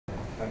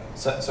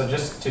So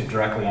just to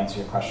directly answer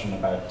your question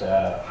about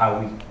how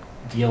we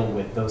deal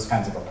with those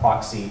kinds of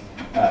proxy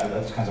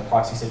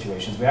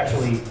situations, we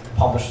actually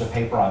published a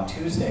paper on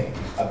Tuesday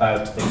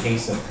about the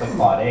case of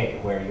Clickbot A,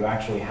 where you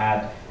actually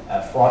had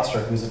a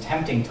fraudster who's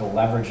attempting to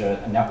leverage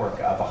a network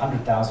of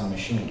 100,000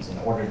 machines in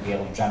order to be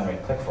able to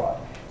generate click fraud.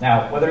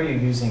 Now, whether you're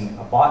using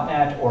a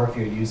botnet or if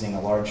you're using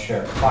a large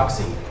shared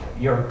proxy,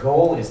 your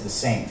goal is the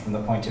same from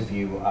the point of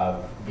view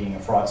of being a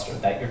fraudster,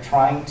 that you're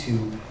trying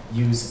to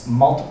use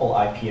multiple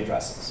IP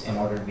addresses in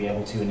order to be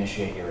able to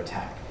initiate your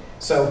attack.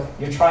 So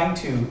you're trying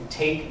to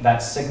take that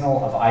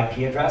signal of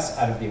IP address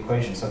out of the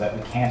equation so that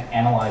we can't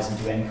analyze and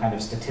do any kind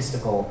of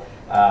statistical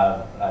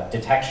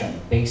detection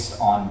based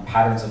on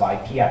patterns of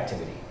IP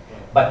activity.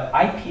 But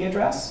IP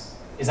address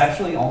is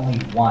actually only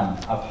one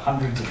of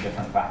hundreds of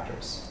different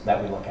factors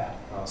that we look at.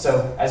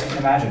 So as you can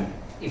imagine,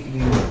 if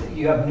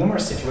you have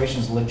numerous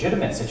situations,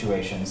 legitimate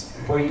situations,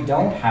 where you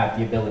don't have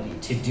the ability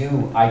to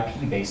do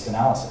IP-based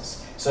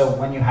analysis. So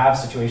when you have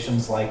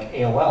situations like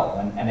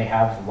AOL and they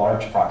have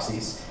large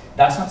proxies,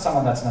 that's not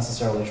someone that's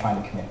necessarily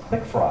trying to commit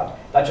click fraud.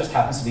 That just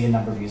happens to be a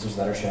number of users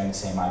that are sharing the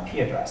same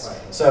IP address.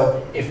 Right.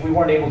 So if we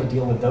weren't able to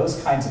deal with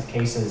those kinds of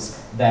cases,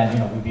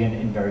 then we'd be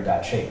in very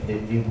bad shape.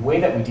 The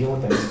way that we deal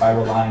with them is by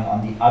relying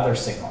on the other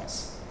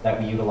signals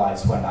that we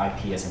utilize when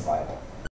IP isn't viable.